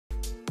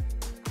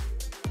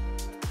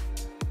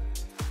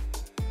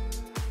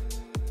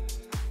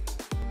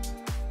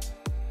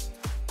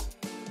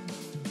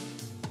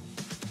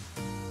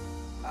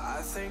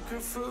think you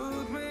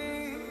fooled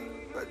me,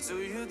 but do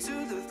you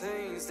do the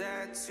things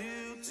that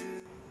you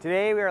do?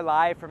 Today we are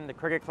live from the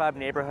Cricket Club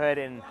neighborhood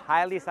in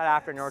highly sought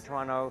after North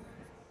Toronto.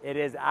 It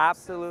is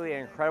absolutely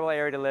an incredible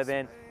area to live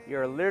in.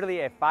 You're literally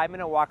a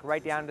 5-minute walk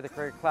right down to the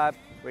Cricket Club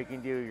where you can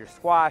do your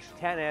squash,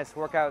 tennis,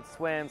 workout,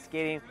 swim,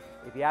 skating.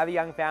 If you have a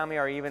young family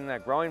or even a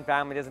growing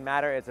family, it doesn't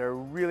matter. It's a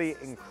really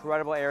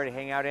incredible area to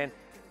hang out in.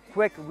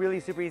 Quick, really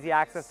super easy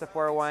access to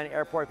 401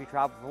 airport if you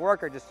travel for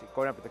work or just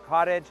going up to the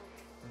cottage.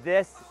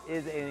 This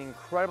is an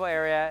incredible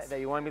area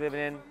that you want to be living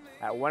in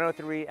at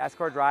 103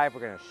 Esgore Drive.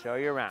 We're going to show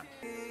you around.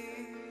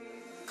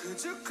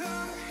 Could you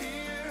come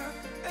here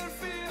and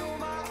feel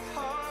my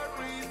heart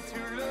with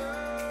your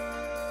love?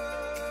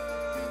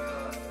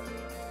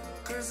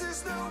 'Cause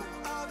there's no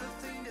other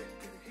thing that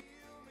can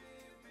heal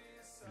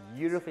me.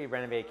 Beautifully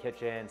renovated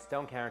kitchen,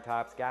 stone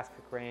countertops, gas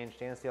cook range,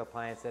 stainless steel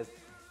appliances.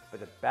 But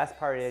the best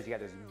part is you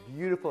got this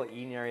beautiful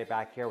eating area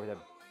back here with a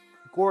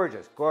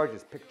gorgeous,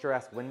 gorgeous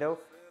picturesque window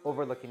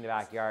overlooking the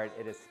backyard.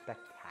 It is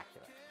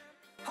spectacular.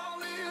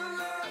 Only your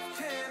love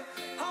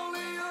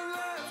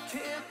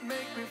can't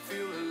make me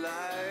feel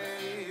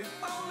alive.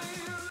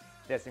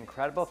 This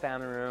incredible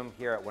family room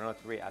here at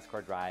 103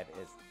 Esgore Drive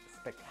is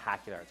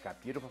spectacular. It's got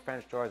beautiful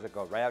French doors that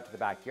go right out to the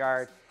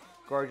backyard,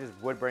 gorgeous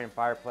wood-burning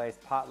fireplace,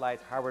 pot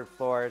lights, hardwood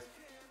floors.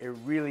 It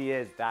really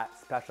is that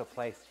special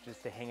place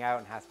just to hang out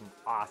and have some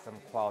awesome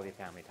quality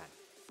family time.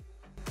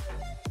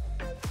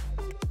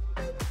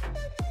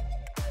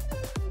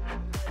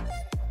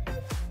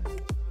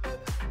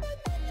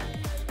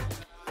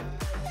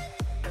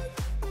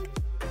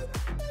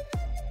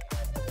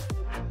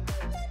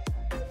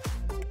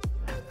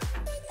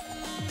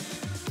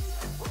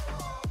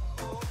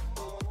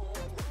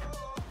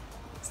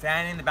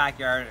 Standing in the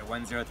backyard at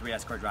 103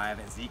 Esgore Drive,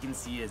 as you can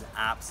see, is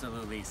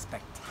absolutely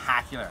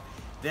spectacular.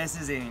 This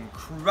is an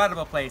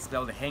incredible place to be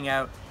able to hang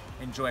out,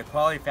 enjoy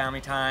quality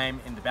family time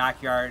in the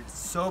backyard. It's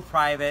so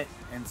private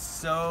and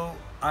so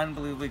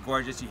unbelievably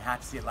gorgeous. You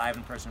have to see it live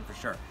in person for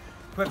sure.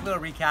 Quick little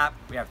recap,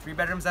 we have 3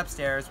 bedrooms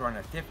upstairs. We're on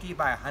a 50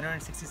 by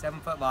 167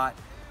 foot lot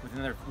with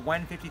another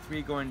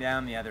 153 going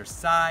down the other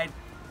side.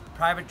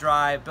 Private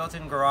drive,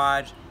 built-in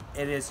garage.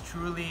 It is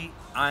truly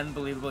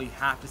unbelievable. You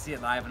have to see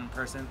it live in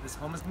person. This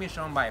home is going to be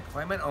shown by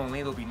appointment only.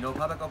 There will be no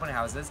public open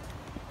houses.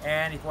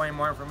 And if you want any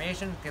more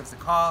information, give us a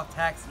call,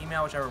 text,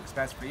 email, whichever works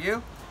best for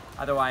you.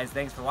 Otherwise,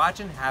 thanks for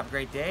watching. Have a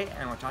great day,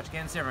 and we'll talk to you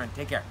again soon. Everyone,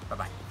 take care.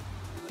 Bye-bye.